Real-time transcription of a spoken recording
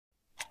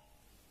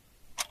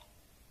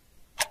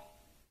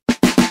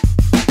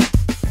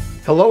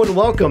Hello and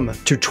welcome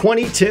to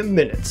 20 Tim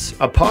Minutes,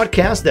 a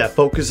podcast that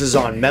focuses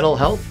on mental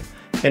health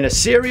in a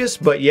serious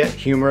but yet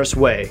humorous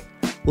way.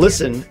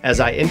 Listen as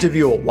I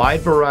interview a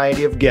wide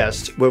variety of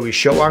guests where we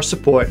show our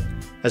support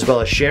as well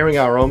as sharing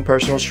our own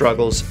personal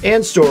struggles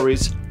and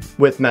stories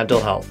with mental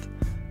health.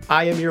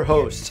 I am your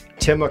host,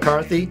 Tim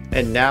McCarthy,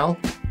 and now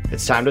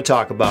it's time to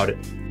talk about it.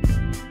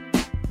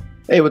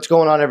 Hey, what's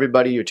going on,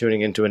 everybody? You're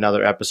tuning into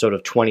another episode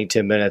of 20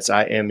 Tim Minutes.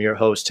 I am your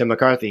host, Tim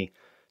McCarthy.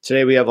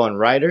 Today we have on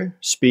writer,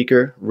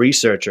 speaker,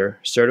 researcher,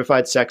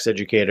 certified sex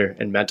educator,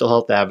 and mental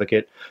health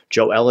advocate,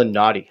 Joellen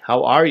Naughty.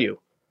 How are you?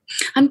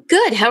 I'm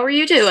good. How are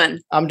you doing?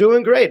 I'm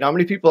doing great. Not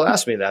many people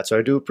ask me that, so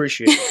I do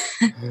appreciate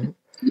it.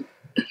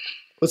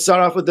 Let's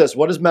start off with this.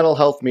 What does mental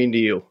health mean to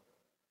you?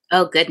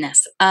 Oh,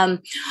 goodness.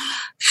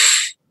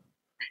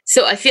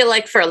 So I feel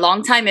like for a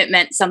long time it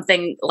meant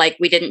something like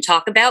we didn't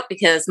talk about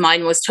because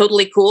mine was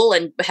totally cool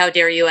and how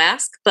dare you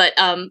ask. But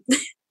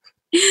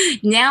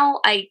now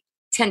I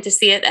tend to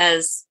see it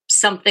as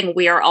something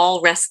we are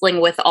all wrestling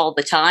with all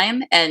the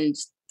time. And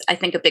I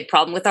think a big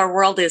problem with our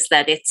world is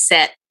that it's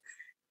set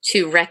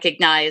to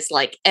recognize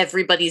like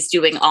everybody's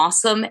doing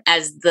awesome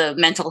as the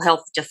mental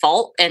health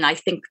default. And I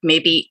think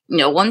maybe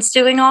no one's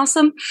doing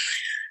awesome.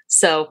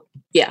 So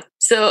yeah,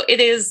 so it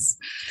is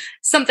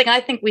something I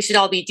think we should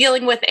all be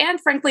dealing with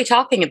and frankly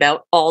talking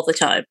about all the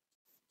time.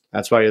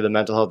 That's why you're the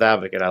mental health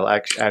advocate.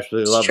 I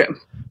actually love it. True.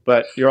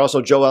 But you're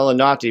also Joellen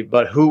Naughty.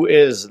 But who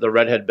is the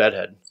Redhead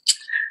Bedhead?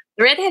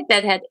 The Redhead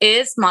Bedhead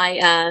is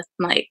my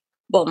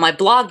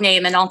blog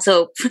name, and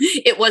also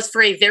it was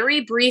for a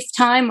very brief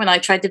time when I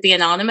tried to be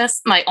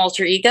anonymous, my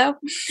alter ego.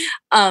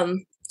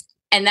 And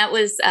that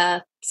was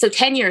so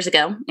 10 years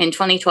ago in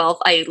 2012,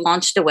 I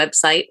launched a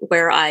website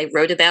where I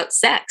wrote about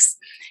sex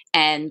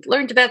and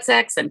learned about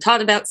sex and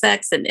taught about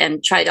sex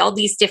and tried all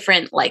these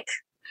different like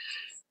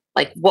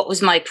what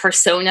was my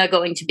persona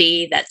going to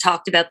be that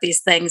talked about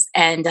these things.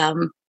 And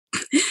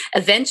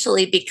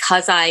eventually,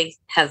 because I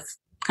have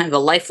kind of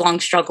a lifelong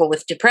struggle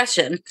with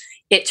depression,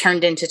 it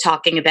turned into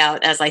talking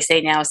about, as I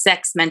say now,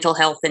 sex, mental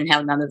health, and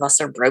how none of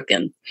us are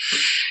broken.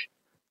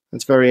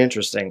 That's very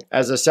interesting.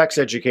 As a sex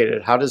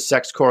educator, how does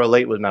sex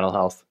correlate with mental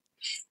health?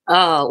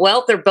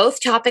 Well, they're both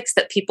topics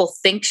that people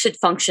think should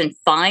function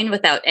fine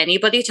without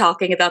anybody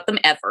talking about them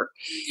ever.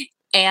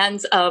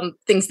 And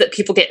things that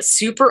people get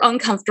super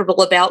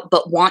uncomfortable about,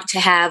 but want to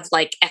have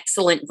like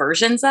excellent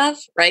versions of,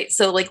 right?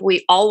 So like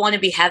we all want to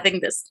be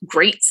having this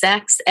great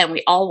sex and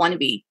we all want to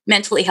be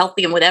mentally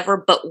healthy and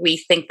whatever, but we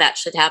think that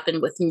should happen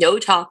with no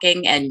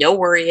talking and no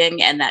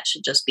worrying, and that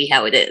should just be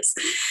how it is.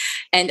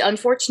 And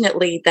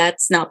unfortunately,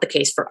 that's not the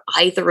case for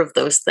either of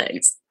those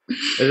things.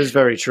 It is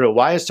very true.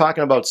 Why is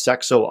talking about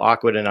sex so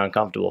awkward and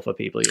uncomfortable for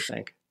people, you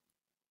think?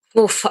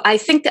 Oof, I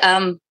think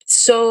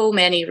so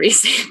many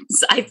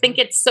reasons. I think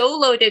it's so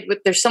loaded with,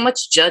 there's so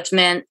much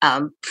judgment,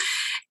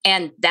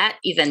 and that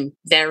even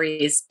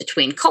varies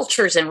between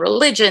cultures and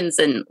religions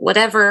and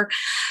whatever.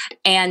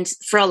 And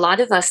for a lot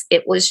of us,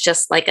 it was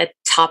just like a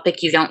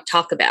topic you don't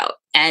talk about.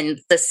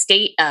 And the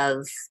state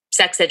of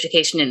sex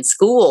education in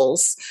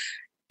schools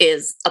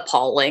is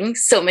appalling.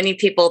 So many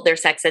people, their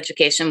sex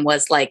education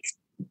was like,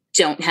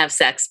 don't have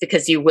sex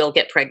because you will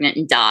get pregnant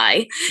and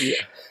die.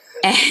 Yeah.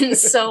 And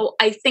so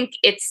I think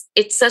it's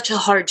such a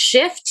hard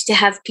shift to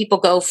have people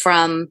go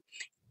from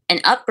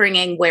an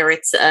upbringing where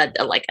it's a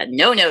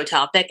no-no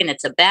topic and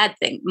it's a bad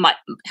thing.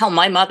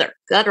 My mother,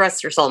 God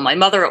rest her soul, my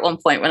mother at one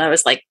point when I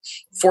was like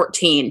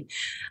 14,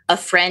 a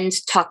friend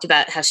talked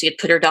about how she had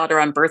put her daughter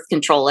on birth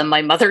control, and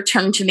my mother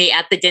turned to me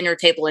at the dinner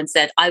table and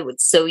said, "I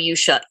would sew you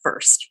shut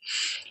first."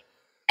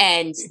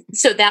 And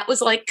so that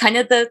was like kind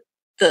of the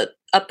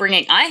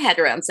upbringing I had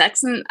around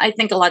sex. And I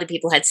think a lot of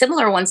people had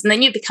similar ones. And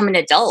then you become an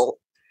adult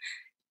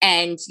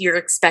and you're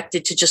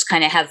expected to just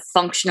kind of have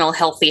functional,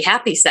 healthy,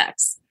 happy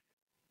sex.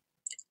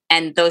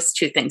 And those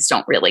two things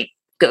don't really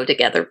go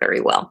together very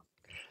well.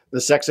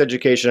 The sex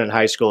education in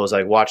high school is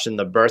like watching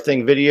the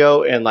birthing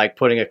video and like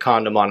putting a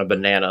condom on a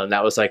banana. And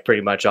that was like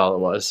pretty much all it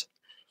was.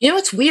 You know,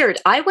 it's weird.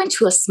 I went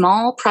to a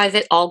small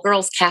private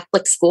all-girls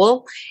Catholic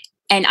school,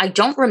 and I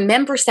don't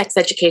remember sex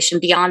education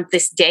beyond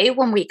this day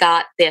when we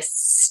got this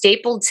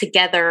stapled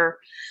together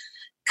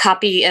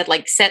copy,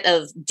 like set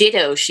of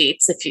ditto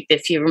sheets,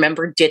 if you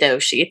remember ditto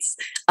sheets,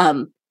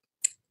 and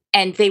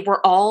they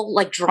were all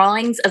like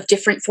drawings of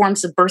different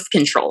forms of birth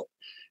control.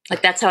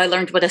 Like that's how I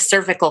learned what a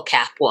cervical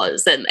cap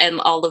was,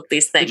 and all of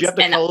these things. Did you have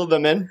to color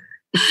them in?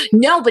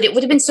 No, but it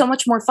would have been so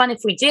much more fun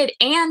if we did.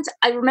 And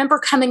I remember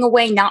coming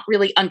away not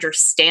really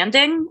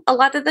understanding a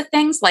lot of the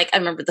things. Like I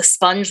remember the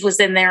sponge was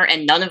in there,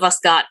 and none of us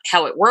got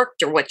how it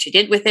worked or what you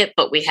did with it,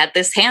 but we had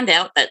this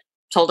handout that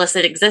told us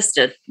it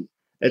existed.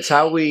 It's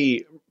how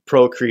we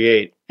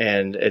procreate,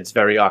 and it's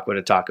very awkward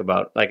to talk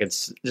about. Like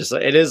it's just,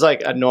 it is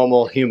like a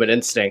normal human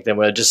instinct, and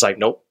we're just like,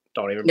 nope,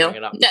 don't even bring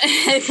it up.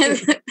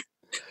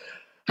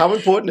 How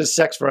important is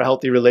sex for a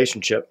healthy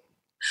relationship?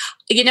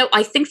 You know,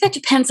 I think that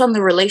depends on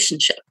the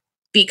relationship,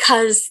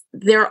 because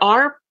there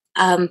are,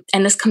 and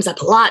this comes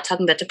up a lot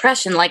talking about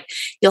depression, like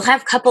you'll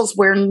have couples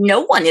where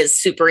no one is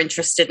super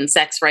interested in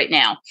sex right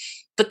now,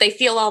 but they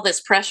feel all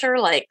this pressure,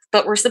 like,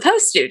 but we're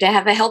supposed to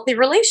have a healthy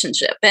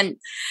relationship. And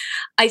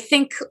I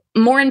think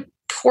more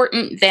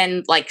important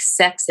than like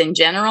sex in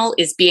general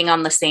is being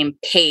on the same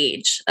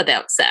page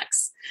about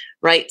sex,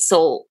 right?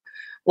 So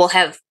we'll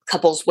have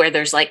couples where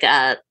there's like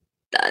a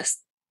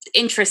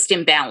interest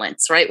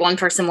imbalance, right? One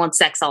person wants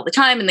sex all the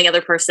time and the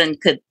other person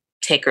could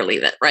take or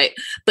leave it, right?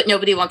 But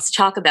nobody wants to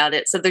talk about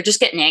it. So they're just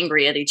getting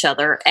angry at each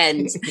other.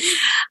 And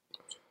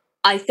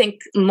I think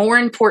more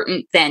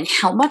important than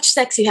how much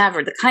sex you have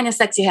or the kind of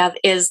sex you have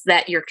is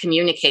that you're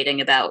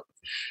communicating about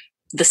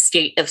the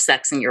state of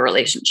sex in your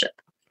relationship.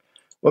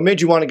 What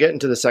made you want to get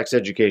into the sex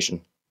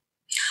education?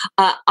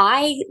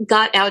 I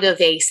got out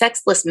of a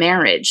sexless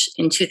marriage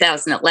in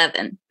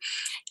 2011.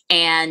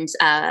 And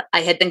I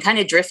had been kind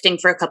of drifting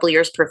for a couple of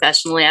years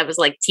professionally. I was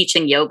like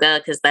teaching yoga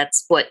because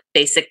that's what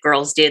basic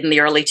girls did in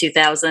the early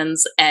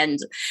 2000s. And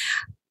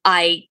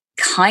I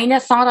kind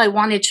of thought I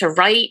wanted to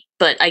write,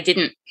 but I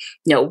didn't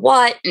know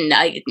what. And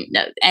I didn't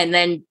know. And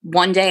then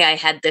one day I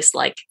had this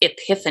like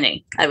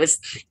epiphany. I was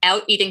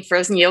out eating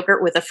frozen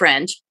yogurt with a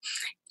friend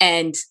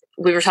and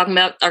we were talking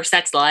about our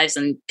sex lives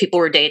and people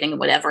were dating and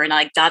whatever. And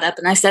I got up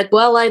and I said,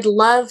 well, I'd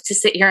love to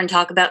sit here and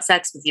talk about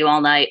sex with you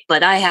all night,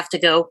 but I have to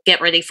go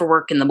get ready for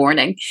work in the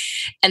morning.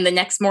 And the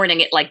next morning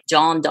it like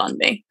dawned on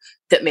me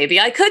that maybe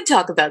I could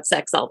talk about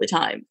sex all the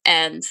time.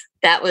 And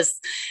that was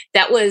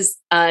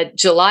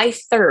July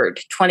 3rd,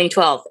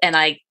 2012. And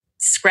I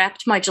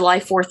scrapped my July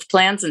 4th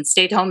plans and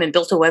stayed home and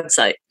built a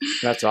website.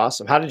 That's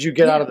awesome. How did you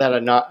get out of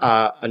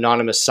that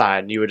anonymous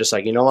side? You were just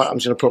like, you know what? I'm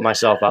just going to put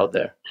myself out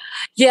there.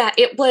 Yeah,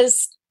 it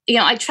was,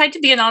 I tried to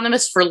be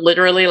anonymous for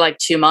literally like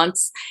 2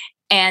 months.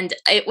 And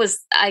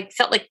I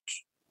felt like,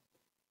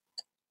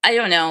 I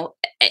don't know,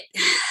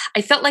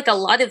 I felt like a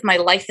lot of my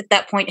life at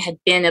that point had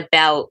been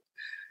about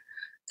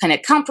kind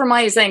of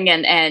compromising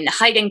and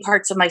hiding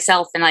parts of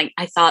myself. And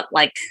I thought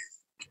like,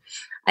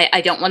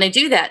 I don't want to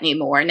do that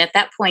anymore. And at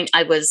that point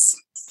I was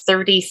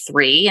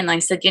 33 and I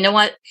said, you know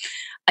what?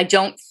 I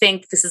don't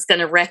think this is going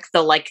to wreck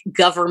the like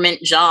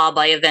government job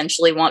I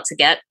eventually want to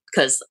get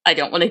because I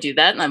don't want to do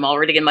that. And I'm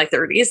already in my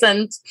 30s.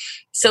 And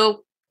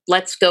so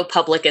let's go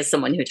public as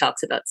someone who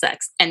talks about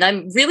sex. And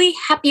I'm really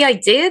happy I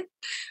did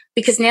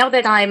because now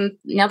that I'm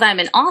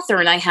an author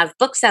and I have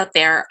books out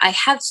there, I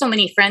have so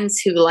many friends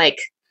who like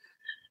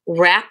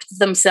wrapped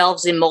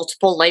themselves in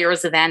multiple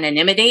layers of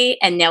anonymity.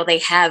 And now they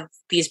have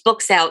these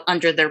books out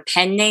under their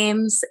pen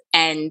names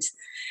and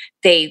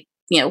they,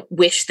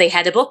 wish they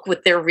had a book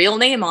with their real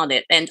name on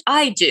it. And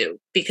I do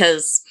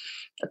because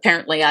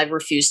apparently I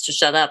refuse to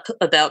shut up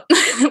about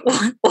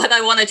what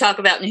I want to talk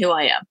about and who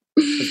I am.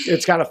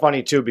 It's kind of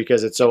funny too,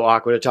 because it's so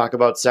awkward to talk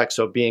about sex.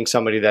 So being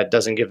somebody that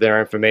doesn't give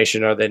their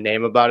information or their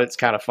name about it's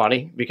kind of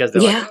funny because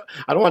they're like,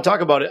 I don't want to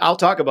talk about it. I'll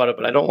talk about it,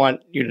 but I don't want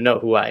you to know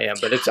who I am.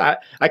 But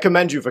I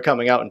commend you for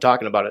coming out and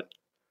talking about it.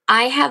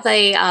 I have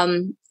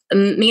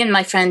me and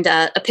my friend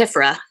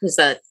Epiphra, who's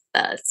a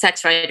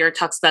sex writer,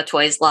 talks about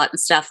toys a lot and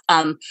stuff.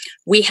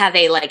 We have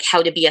a like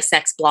how to be a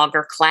sex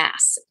blogger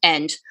class,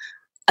 and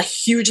a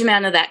huge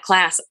amount of that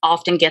class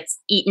often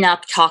gets eaten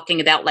up talking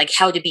about like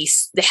how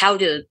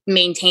to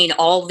maintain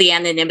all the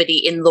anonymity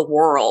in the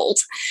world.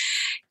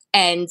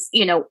 And,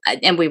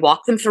 and we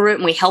walk them through it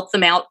and we help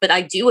them out. But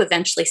I do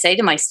eventually say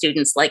to my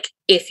students, like,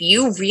 if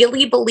you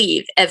really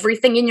believe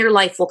everything in your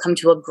life will come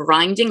to a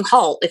grinding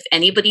halt if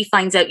anybody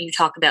finds out you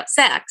talk about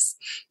sex,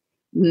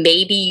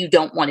 maybe you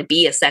don't want to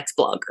be a sex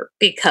blogger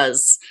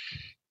because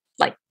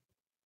like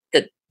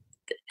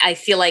I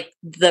feel like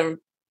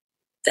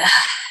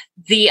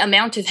the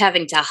amount of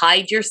having to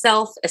hide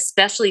yourself,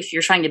 especially if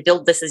you're trying to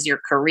build this as your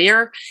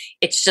career,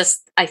 it's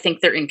just, I think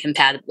they're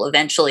incompatible.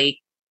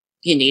 Eventually,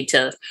 you need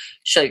to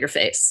show your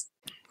face.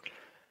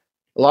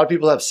 A lot of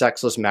people have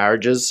sexless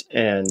marriages,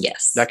 and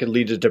that could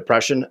lead to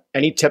depression.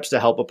 Any tips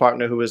to help a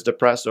partner who is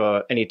depressed,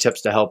 or any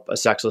tips to help a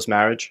sexless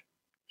marriage?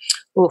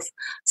 Oof.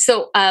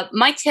 So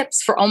my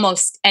tips for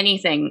almost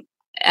anything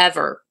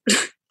ever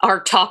are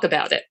talk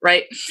about it,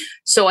 right?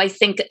 So I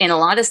think in a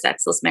lot of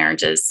sexless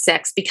marriages,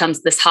 sex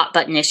becomes this hot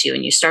button issue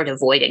and you start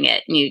avoiding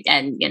it.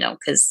 And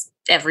because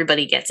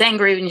everybody gets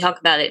angry when you talk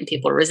about it and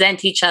people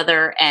resent each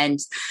other. And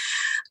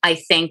I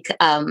think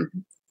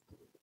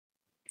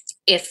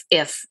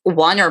if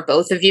one or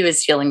both of you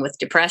is dealing with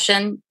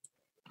depression,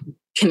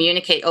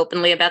 communicate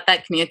openly about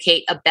that,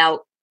 communicate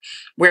about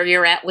where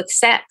you're at with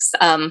sex.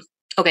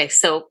 Okay,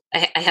 so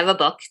I have a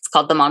book. It's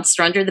called The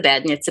Monster Under the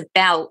Bed, and it's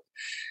about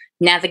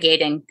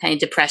navigating kind of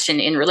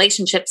depression in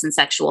relationships and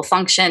sexual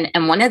function.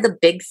 And one of the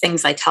big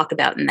things I talk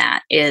about in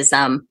that is,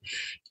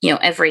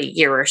 every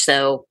year or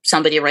so,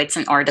 somebody writes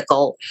an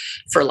article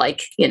for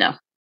like, I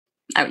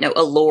don't know,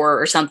 Allure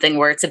or something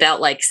where it's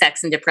about like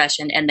sex and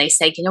depression. And they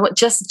say, you know what,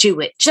 just do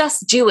it.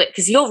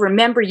 Because you'll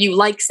remember you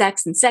like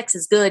sex and sex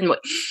is good.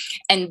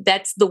 And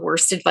that's the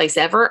worst advice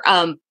ever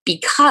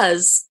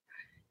because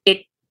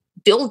it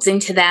builds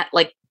into that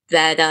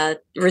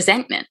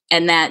resentment.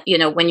 And that,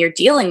 when you're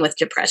dealing with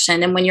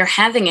depression and when you're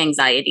having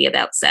anxiety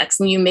about sex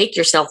and you make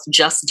yourself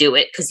just do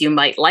it because you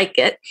might like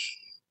it,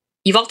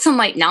 you also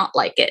might not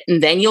like it.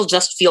 And then you'll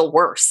just feel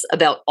worse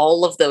about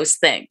all of those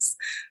things.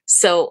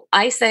 So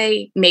I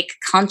say make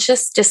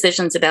conscious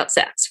decisions about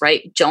sex,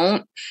 right?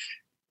 Don't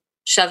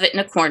shove it in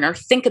a corner.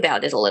 Think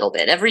about it a little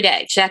bit every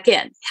day. Check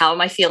in. How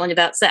am I feeling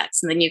about sex?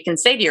 And then you can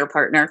say to your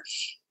partner,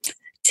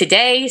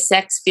 today,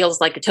 sex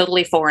feels like a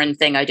totally foreign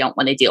thing I don't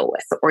want to deal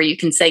with. Or you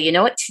can say, you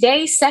know what,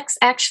 today, sex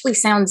actually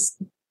sounds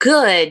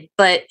good,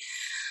 but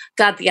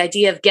God, the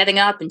idea of getting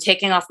up and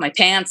taking off my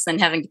pants and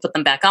having to put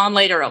them back on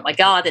later, oh my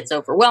God, it's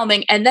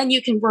overwhelming. And then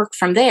you can work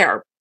from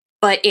there.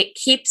 But it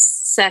keeps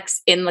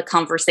sex in the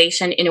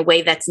conversation in a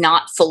way that's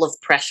not full of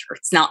pressure.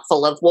 It's not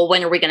full of, well,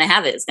 when are we going to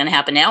have it? It's going to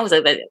happen now.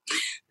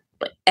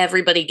 But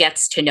everybody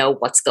gets to know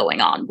what's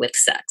going on with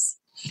sex.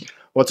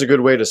 What's a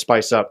good way to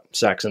spice up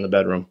sex in the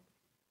bedroom?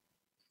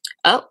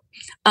 Oh,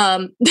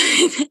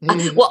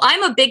 well,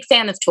 I'm a big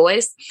fan of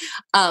toys.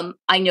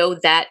 I know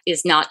that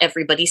is not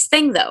everybody's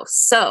thing, though.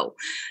 So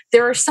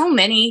there are so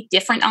many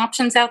different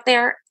options out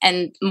there.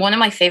 And one of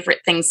my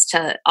favorite things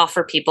to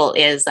offer people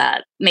is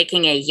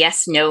making a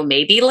yes, no,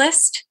 maybe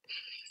list.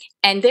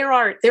 And there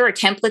are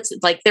templates,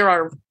 like there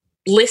are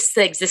lists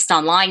that exist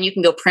online. You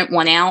can go print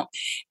one out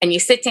and you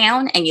sit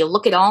down and you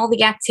look at all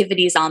the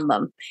activities on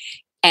them.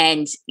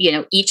 And, you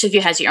know, each of you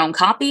has your own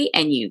copy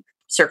and you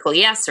circle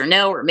yes or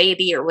no or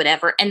maybe or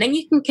whatever. And then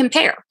you can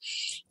compare.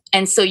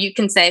 And so you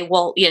can say,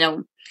 well, you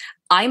know,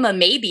 I'm a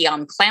maybe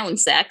on clown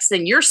sex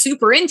and you're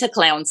super into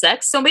clown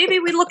sex. So maybe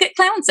we look at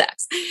clown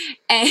sex.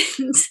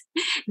 And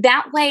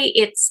that way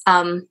it's,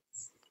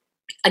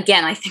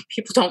 again, I think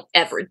people don't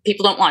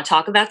want to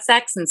talk about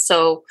sex. And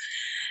so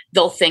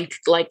they'll think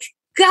like,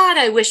 God,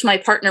 I wish my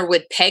partner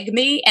would peg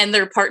me, and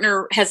their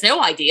partner has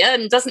no idea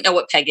and doesn't know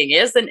what pegging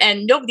is.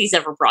 And nobody's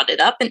ever brought it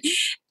up.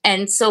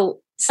 And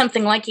so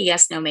something like a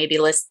yes, no, maybe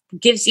list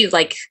gives you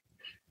like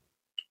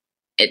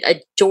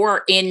a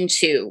door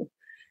into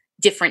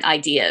different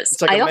ideas.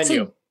 It's like a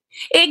menu.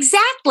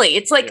 Exactly.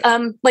 It's like,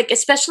 like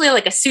especially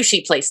like a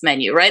sushi place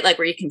menu, right? Like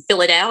where you can fill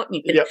it out and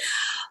you can,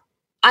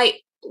 I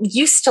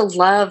used to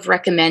love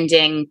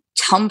recommending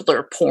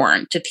Tumblr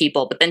porn to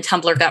people, but then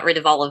Tumblr got rid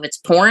of all of its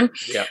porn.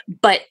 Yeah.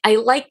 But I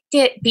liked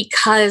it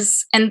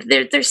because, and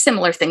there's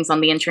similar things on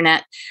the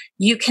internet.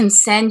 You can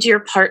send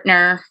your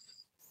partner,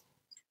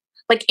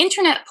 like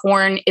internet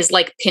porn is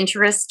like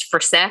Pinterest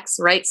for sex,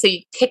 right? So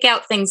you pick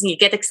out things and you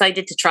get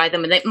excited to try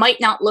them. And it might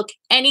not look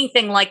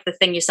anything like the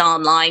thing you saw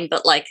online,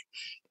 but like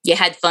you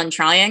had fun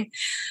trying.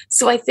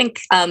 So I think,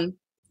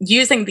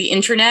 using the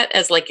internet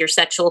as like your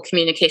sexual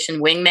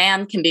communication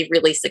wingman can be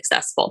really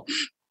successful.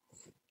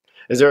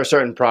 Is there a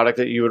certain product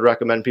that you would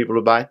recommend people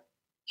to buy?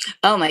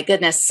 Oh my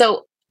goodness.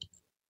 So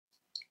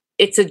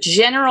it's a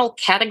general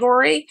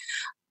category,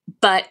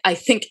 but I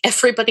think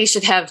everybody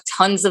should have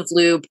tons of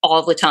lube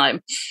all the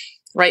time,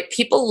 right?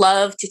 People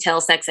love to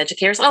tell sex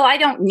educators, oh, I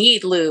don't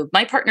need lube.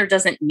 My partner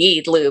doesn't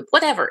need lube,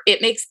 whatever.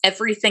 It makes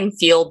everything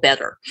feel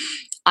better.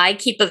 I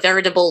keep a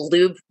veritable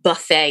lube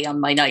buffet on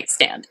my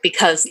nightstand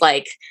because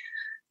like,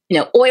 you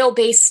know,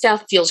 oil-based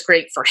stuff feels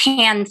great for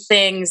hand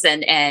things,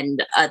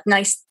 and a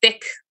nice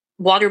thick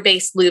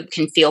water-based lube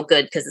can feel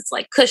good because it's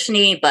like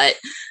cushiony, but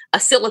a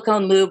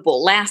silicone lube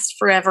will last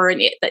forever. And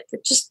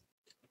just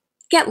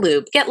get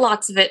lube, get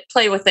lots of it,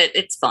 play with it.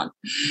 It's fun.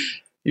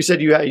 You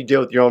said you deal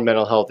with your own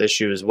mental health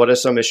issues. What are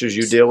some issues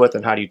you deal with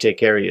and how do you take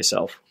care of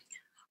yourself?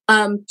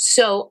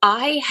 So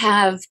I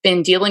have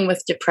been dealing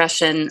with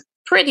depression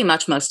pretty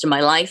much most of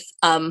my life.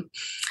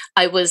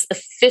 I was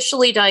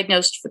officially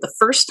diagnosed for the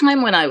first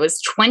time when I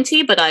was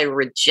 20, but I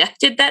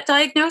rejected that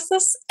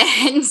diagnosis.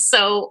 And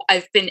so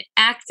I've been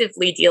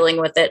actively dealing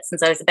with it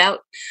since I was about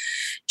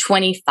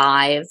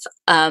 25.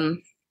 The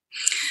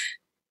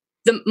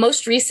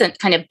most recent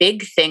kind of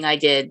big thing I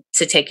did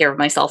to take care of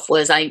myself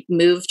was I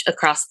moved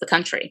across the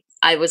country.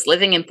 I was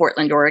living in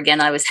Portland,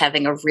 Oregon. I was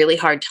having a really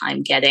hard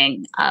time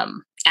getting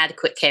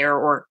adequate care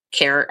or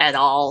care at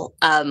all.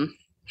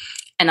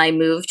 And I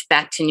moved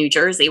back to New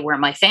Jersey where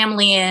my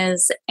family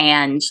is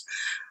and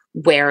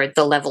where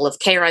the level of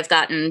care I've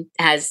gotten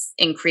has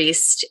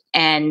increased.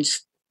 And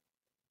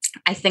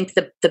I think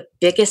the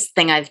biggest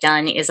thing I've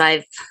done is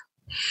I've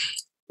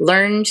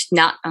learned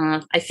not,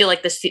 I feel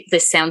like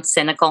this sounds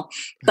cynical,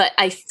 but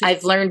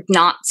I've learned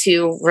not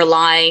to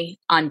rely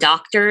on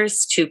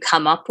doctors to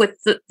come up with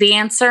the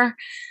answer.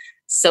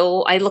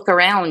 So I look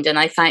around and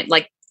I find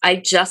like I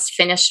just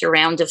finished a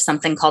round of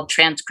something called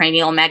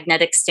transcranial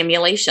magnetic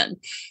stimulation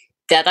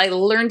that I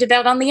learned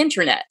about on the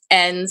internet.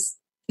 And,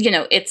 you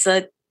know, it's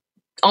a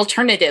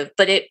alternative,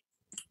 but it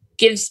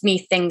gives me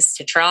things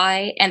to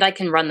try and I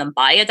can run them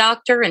by a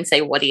doctor and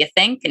say, what do you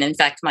think? And in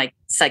fact, my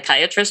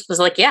psychiatrist was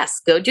like,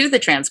 yes, go do the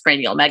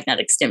transcranial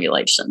magnetic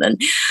stimulation. And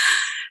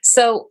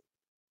so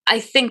I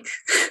think,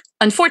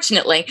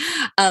 unfortunately,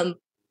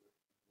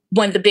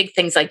 one of the big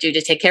things I do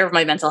to take care of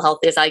my mental health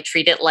is I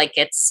treat it like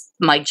it's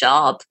my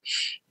job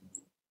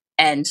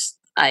and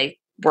I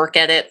work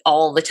at it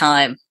all the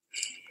time.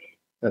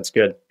 That's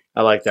good.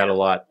 I like that a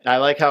lot. I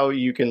like how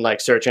you can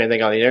like search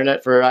anything on the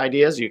internet for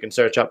ideas. You can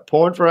search up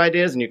porn for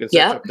ideas and you can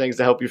search up things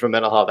to help you for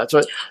mental health. That's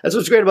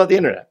what's great about the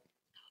internet.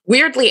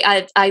 Weirdly,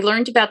 I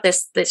learned about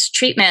this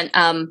treatment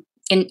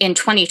in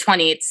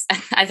 2020.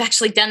 I've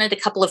actually done it a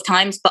couple of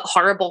times, but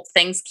horrible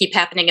things keep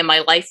happening in my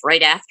life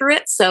right after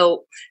it.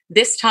 So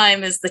this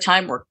time is the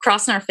time we're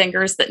crossing our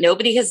fingers that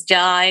nobody has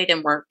died,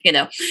 and we're,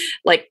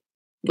 like,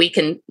 we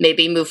can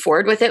maybe move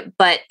forward with it.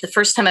 But the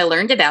first time I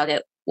learned about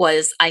it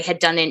was I had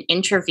done an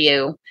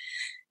interview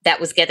that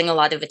was getting a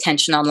lot of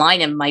attention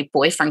online. And my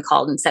boyfriend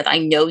called and said, I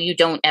know you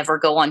don't ever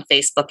go on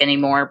Facebook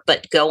anymore,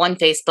 but go on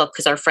Facebook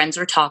because our friends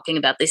are talking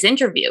about this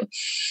interview.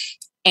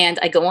 And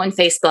I go on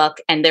Facebook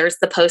and there's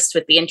the post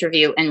with the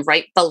interview. And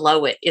right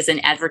below it is an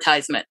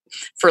advertisement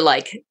for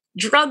like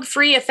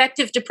drug-free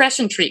effective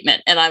depression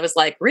treatment. And I was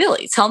like,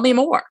 really? Tell me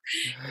more.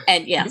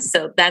 And yeah,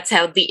 so that's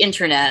how the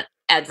internet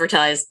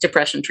advertised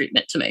depression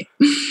treatment to me.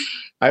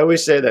 I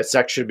always say that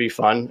sex should be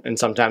fun, and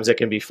sometimes it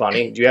can be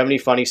funny. Do you have any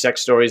funny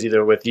sex stories,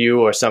 either with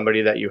you or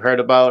somebody that you heard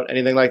about,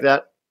 anything like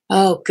that?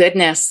 Oh,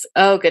 goodness.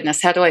 How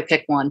do I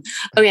pick one?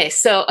 Okay,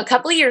 so a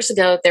couple of years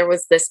ago, there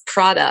was this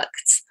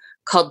product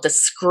called the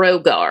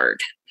Scroguard.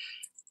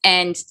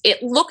 And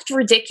it looked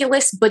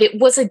ridiculous, but it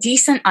was a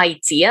decent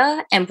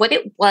idea. And what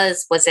it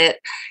was it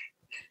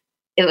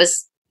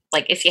was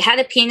like, if you had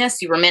a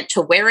penis, you were meant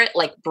to wear it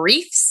like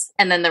briefs.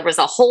 And then there was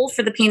a hole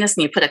for the penis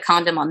and you put a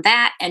condom on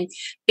that. And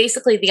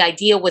basically the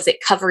idea was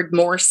it covered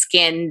more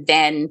skin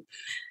than,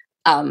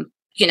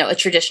 a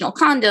traditional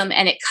condom.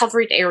 And it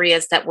covered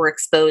areas that were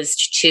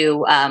exposed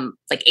to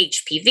like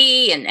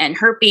HPV and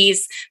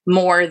herpes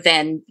more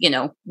than,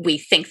 we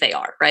think they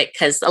are, right?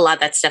 Because a lot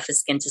of that stuff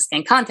is skin to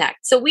skin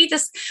contact. So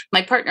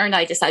my partner and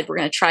I decided we're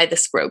going to try the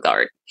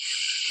Scroguard.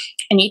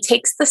 And he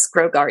takes the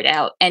Scroguard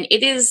out, and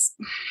it is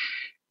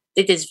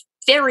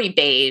very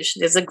beige.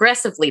 It is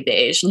aggressively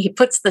beige. And he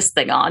puts this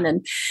thing on,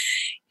 and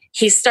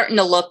he's starting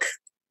to look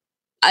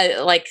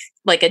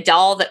like a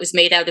doll that was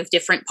made out of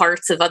different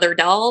parts of other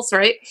dolls,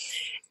 right?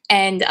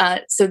 And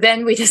so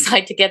then we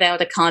decide to get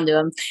out a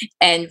condom,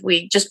 and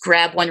we just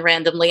grab one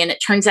randomly, and it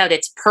turns out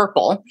it's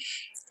purple.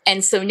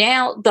 And so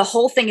now the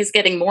whole thing is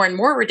getting more and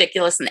more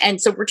ridiculous.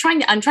 And so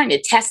I'm trying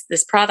to test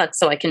this product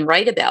so I can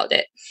write about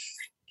it.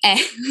 And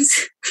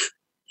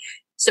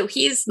so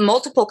he's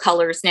multiple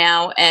colors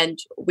now, and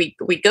we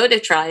go to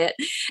try it,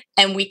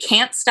 and we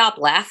can't stop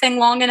laughing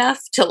long enough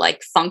to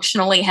like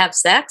functionally have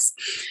sex.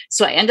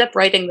 So I end up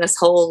writing this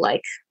whole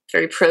like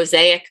very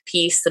prosaic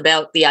piece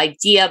about the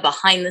idea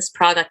behind this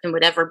product and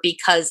whatever,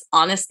 because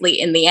honestly,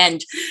 in the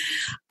end,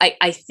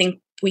 I think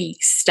we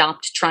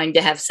stopped trying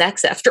to have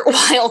sex after a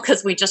while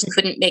because we just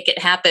couldn't make it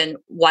happen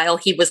while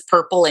he was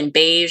purple and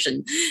beige.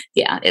 And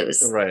yeah, it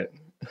was right.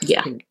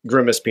 Yeah.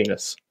 Grimace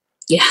penis.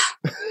 Yeah.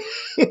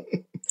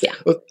 Yeah.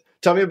 Well,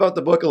 tell me about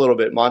the book a little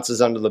bit,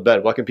 Monsters Under the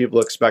Bed. What can people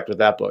expect with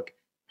that book?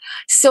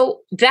 So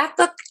that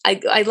book,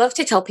 I love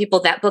to tell people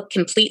that book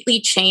completely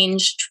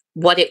changed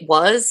what it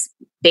was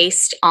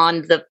based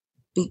on the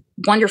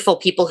wonderful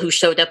people who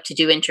showed up to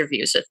do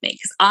interviews with me.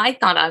 Because I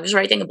thought I was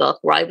writing a book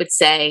where I would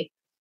say,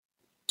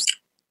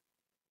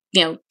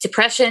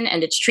 depression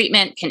and its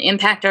treatment can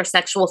impact our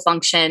sexual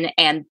function.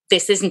 And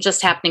this isn't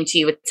just happening to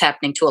you, it's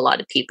happening to a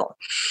lot of people.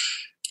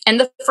 And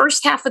the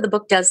first half of the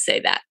book does say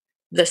that.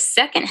 The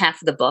second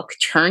half of the book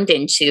turned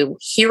into,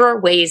 here are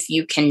ways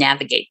you can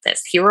navigate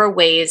this. Here are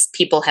ways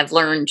people have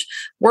learned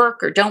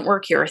work or don't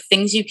work. Here are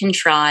things you can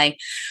try.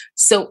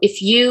 So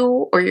if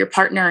you or your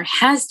partner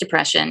has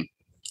depression,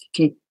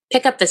 you can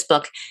pick up this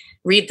book,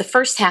 read the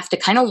first half to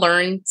kind of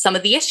learn some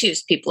of the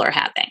issues people are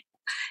having.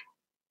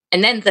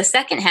 And then the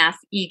second half,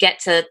 you get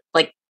to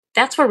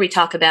that's where we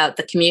talk about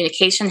the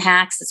communication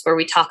hacks. It's where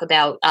we talk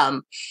about,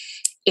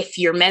 if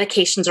your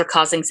medications are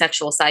causing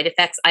sexual side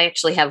effects, I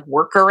actually have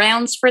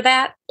workarounds for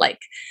that. Like,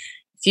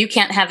 if you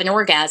can't have an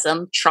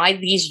orgasm, try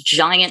these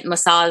giant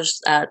massage,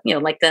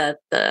 like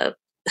the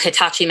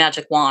Hitachi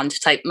magic wand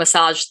type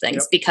massage things,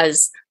 yep.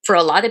 Because for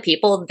a lot of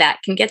people, that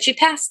can get you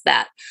past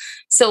that.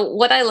 So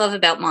what I love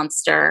about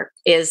Monster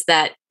is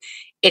that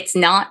it's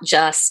not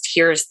just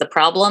here's the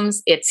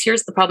problems, it's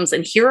here's the problems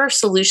and here are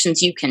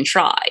solutions you can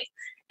try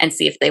and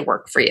see if they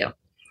work for you.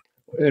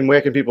 And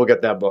where can people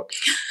get that book?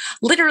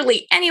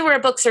 Literally anywhere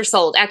books are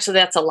sold. Actually,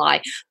 that's a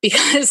lie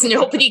because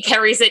nobody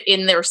carries it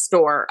in their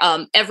store.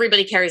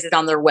 Everybody carries it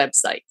on their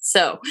website.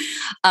 So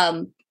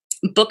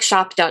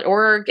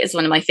bookshop.org is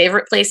one of my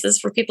favorite places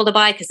for people to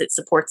buy because it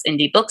supports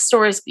indie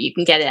bookstores. But you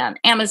can get it on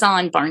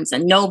Amazon, Barnes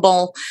and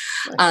Noble.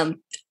 Nice.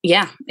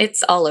 Yeah,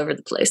 it's all over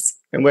the place.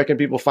 And where can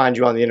people find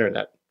you on the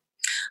internet?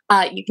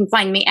 You can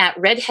find me at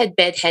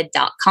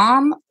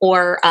redheadbedhead.com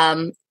or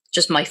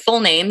just my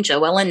full name,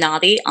 Joellen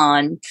Nadi,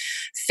 on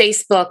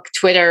Facebook,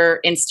 Twitter,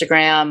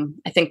 Instagram.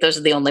 I think those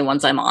are the only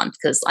ones I'm on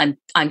because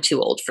I'm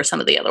too old for some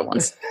of the other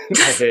ones.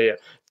 I hear you.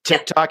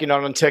 TikTok, you're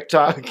not on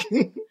TikTok?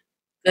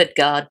 Good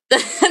God.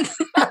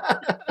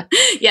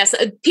 Yes.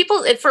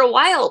 For a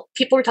while,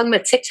 people were talking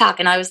about TikTok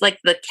and I was like,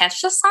 the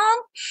Kesha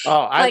song?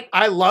 Oh,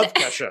 I love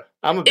Kesha.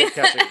 I'm a big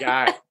Kesha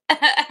guy.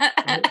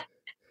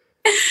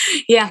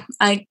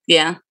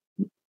 Yeah.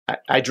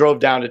 I drove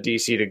down to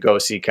DC to go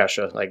see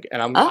Kesha,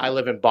 and I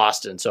live in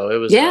Boston, so it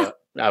was. Yeah.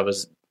 I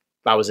was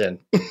I was in.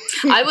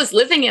 I was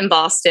living in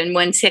Boston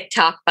when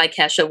TikTok by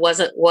Kesha was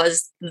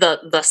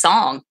the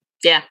song.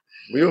 Yeah.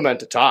 We were meant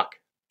to talk.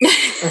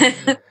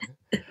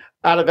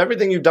 Out of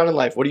everything you've done in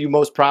life, what are you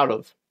most proud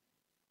of?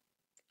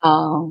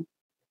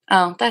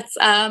 That's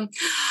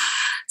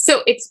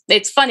so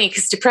it's funny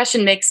because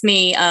depression makes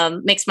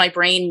my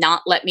brain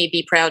not let me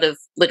be proud of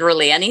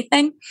literally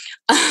anything.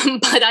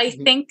 But I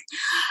think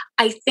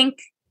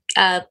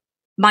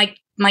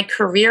my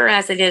career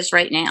as it is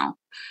right now,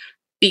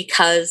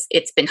 because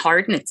it's been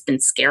hard and it's been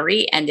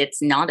scary and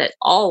it's not at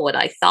all what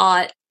I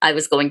thought I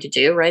was going to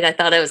do, right? I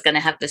thought I was going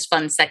to have this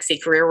fun, sexy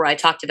career where I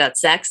talked about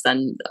sex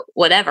and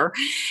whatever.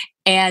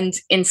 And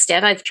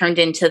instead I've turned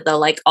into the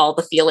like all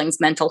the feelings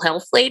mental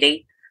health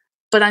lady.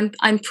 But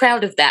I'm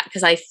proud of that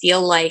because I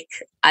feel like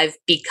I've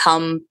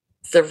become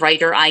the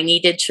writer I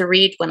needed to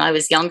read when I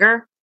was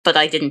younger, but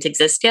I didn't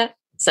exist yet.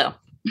 So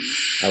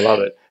I love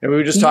it. And we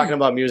were just talking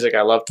about music.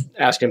 I love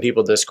asking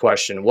people this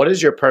question. What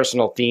is your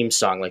personal theme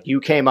song? Like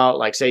you came out,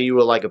 like say you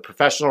were like a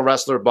professional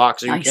wrestler,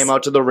 boxer, you came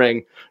out to the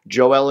ring,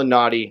 Joe Ellen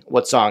Naughty.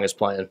 What song is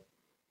playing?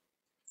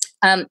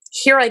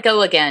 Here I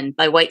Go Again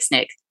by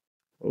Whitesnake.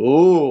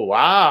 Ooh,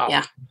 wow.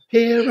 Yeah.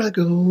 Here I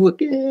go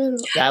again.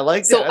 I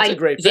like that. That's a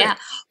great pick. Yeah.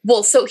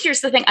 Well, so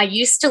here's the thing. I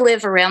used to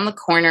live around the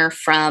corner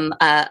from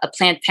a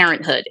Planned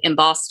Parenthood in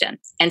Boston.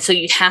 And so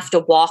you'd have to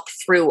walk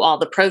through all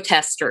the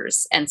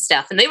protesters and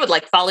stuff. And they would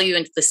like follow you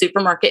into the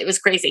supermarket. It was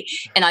crazy.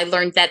 And I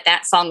learned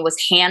that song was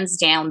hands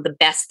down the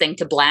best thing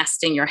to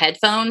blast in your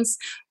headphones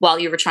while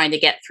you were trying to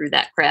get through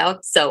that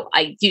crowd. So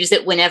I use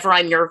it whenever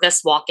I'm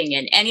nervous walking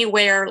in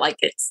anywhere. Like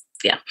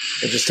yeah.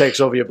 It just takes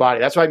over your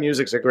body. That's why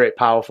music's a great,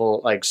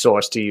 powerful like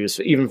source to use,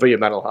 even for your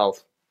mental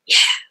health. Yeah.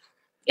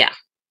 Yeah.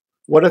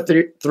 What are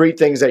three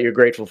things that you're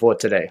grateful for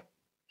today?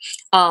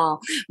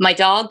 My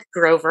dog,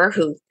 Grover,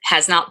 who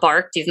has not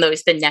barked, even though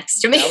he's been next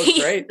to me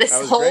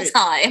this whole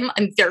time.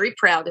 I'm very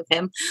proud of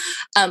him.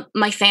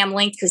 My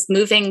family, because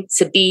moving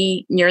to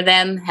be near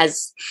them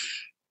has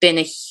been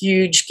a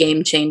huge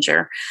game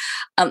changer.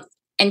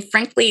 And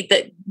frankly,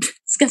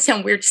 it's going to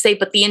sound weird to say,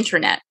 but the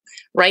internet.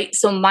 Right.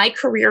 So my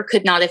career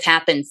could not have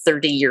happened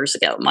 30 years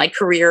ago. My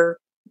career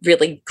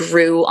really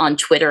grew on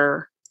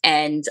Twitter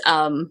and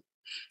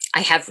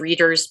I have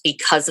readers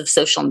because of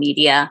social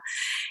media.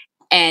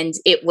 And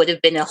it would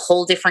have been a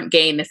whole different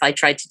game if I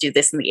tried to do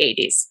this in the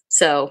 80s.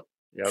 So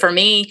for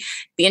me,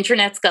 the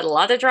internet's got a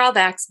lot of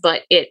drawbacks,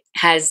 but it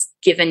has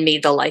given me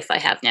the life I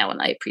have now.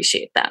 And I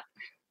appreciate that.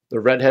 The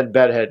redhead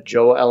bedhead,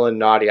 Joe Ellen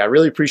Naughty. I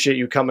really appreciate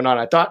you coming on.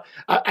 I thought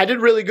I did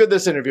really good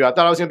this interview. I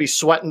thought I was going to be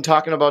sweating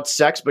talking about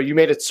sex, but you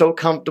made it so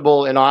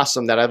comfortable and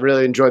awesome that I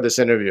really enjoyed this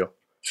interview.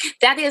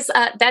 That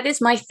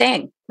is my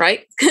thing,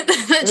 right?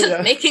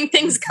 Just making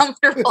things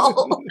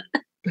comfortable.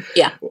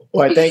 Yeah.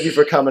 Well, I thank you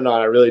for coming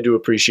on. I really do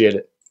appreciate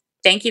it.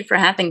 Thank you for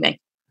having me.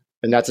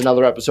 And that's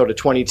another episode of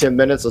 20 Tim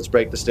Minutes. Let's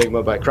break the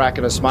stigma by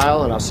cracking a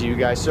smile, and I'll see you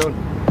guys soon.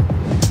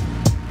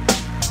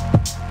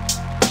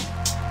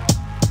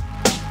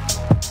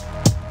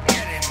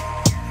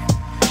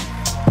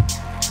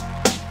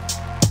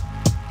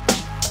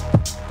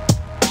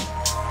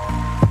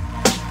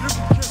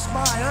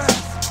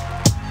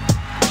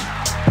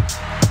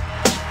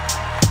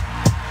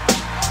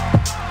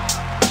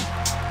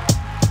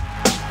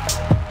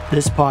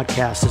 This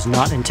podcast is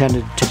not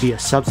intended to be a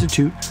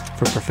substitute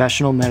for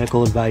professional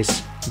medical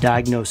advice,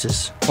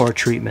 diagnosis, or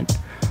treatment.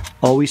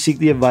 Always seek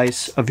the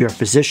advice of your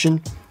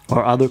physician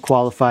or other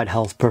qualified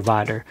health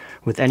provider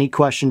with any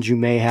questions you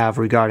may have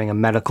regarding a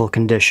medical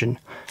condition.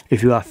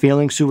 If you are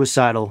feeling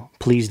suicidal,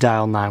 please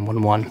dial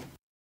 911.